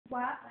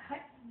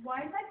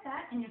wide like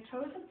that, and your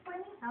toes are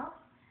pointing out.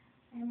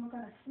 And we're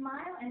going to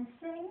smile and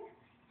sing,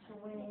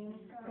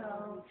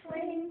 Twinkle,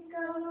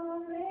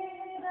 twinkle,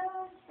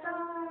 little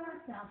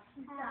star. Now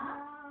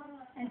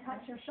stop and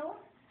touch your shoulder.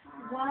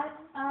 What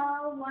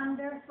a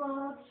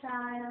wonderful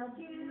child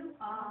you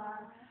are,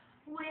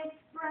 with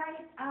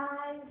bright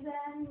eyes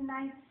and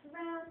nice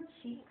round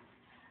cheeks,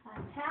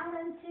 a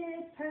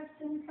talented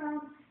person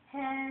from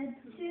head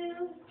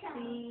to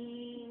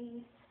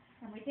feet.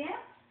 And we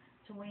dance.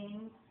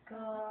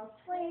 Twinkle,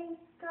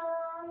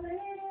 twinkle,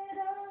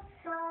 little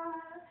star,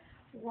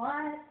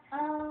 what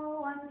a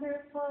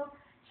wonderful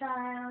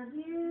child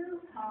you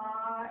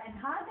are. And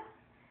hug.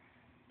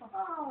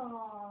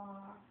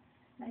 Oh.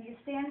 Now you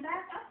stand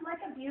back up like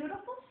a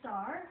beautiful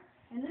star,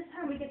 and this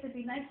time we get to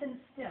be nice and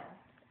still.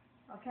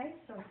 Okay,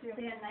 so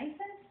stand nice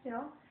and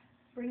still.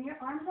 Bring your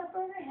arms up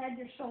overhead,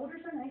 your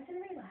shoulders are nice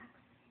and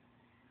relaxed.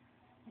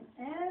 And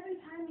every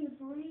time you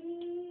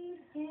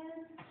breathe in,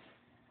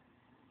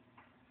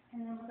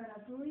 and then we're going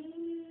to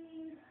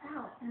breathe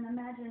out and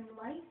imagine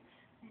light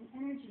and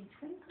energy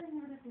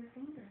twinkling out of your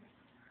fingers.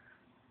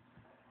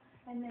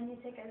 And then you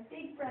take a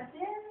big breath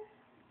in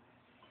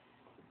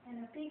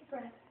and a big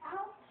breath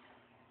out.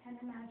 And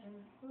imagine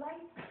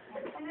light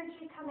and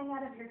energy coming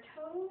out of your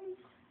toes.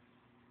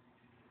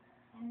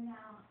 And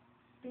now,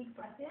 big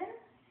breath in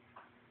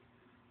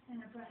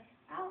and a breath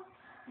out.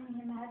 And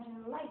you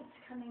imagine light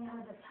coming out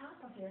of the top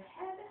of your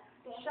head,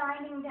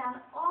 shining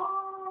down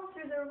all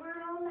through the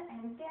room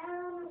and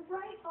down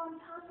right on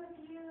top of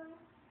you.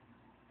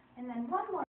 And then one more.